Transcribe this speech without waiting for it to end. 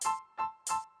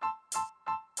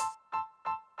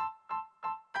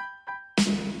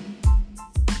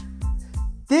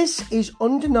This is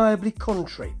undeniably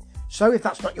country. So if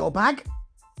that's not your bag,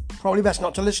 probably best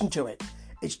not to listen to it.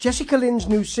 It's Jessica Lynn's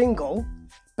new single,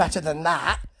 Better Than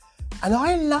That, and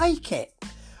I like it.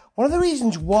 One of the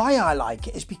reasons why I like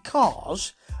it is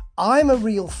because I'm a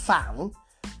real fan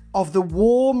of the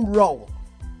warm roll,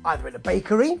 either in a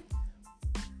bakery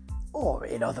or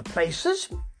in other places,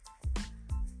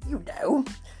 you know.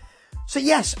 So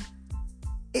yes,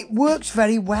 it works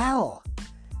very well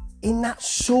in that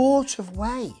sort of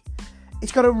way.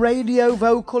 It's got a radio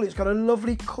vocal, it's got a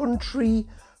lovely country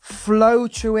flow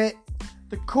to it.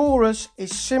 The chorus is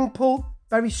simple,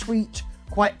 very sweet,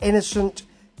 quite innocent.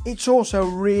 It's also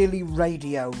really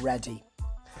radio ready.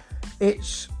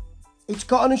 It's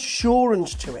got an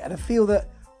assurance to it, and I feel that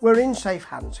we're in safe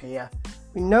hands here.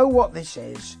 We know what this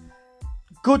is.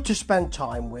 Good to spend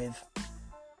time with.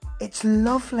 It's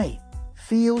lovely.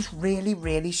 Feels really,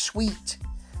 really sweet.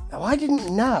 Now, I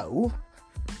didn't know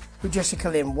who Jessica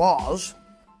Lynn was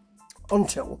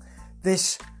until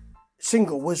this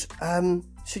single was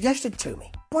suggested to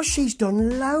me. But she's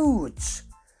done loads.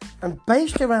 And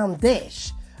based around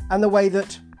this and the way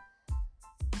that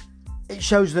it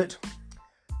shows that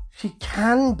she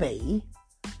can be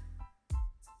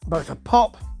both a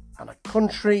pop and a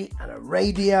country and a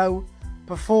radio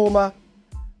performer,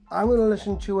 I'm going to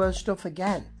listen to her stuff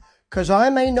again. Because I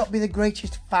may not be the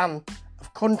greatest fan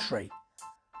of country,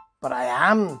 but I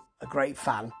am a great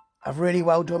fan of really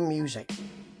well done music.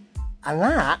 And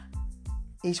that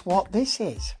is what this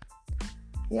is.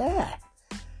 Yeah.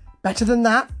 Better than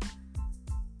that.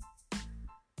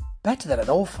 Better than an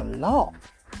awful lot.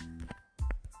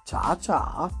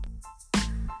 Ta-ta.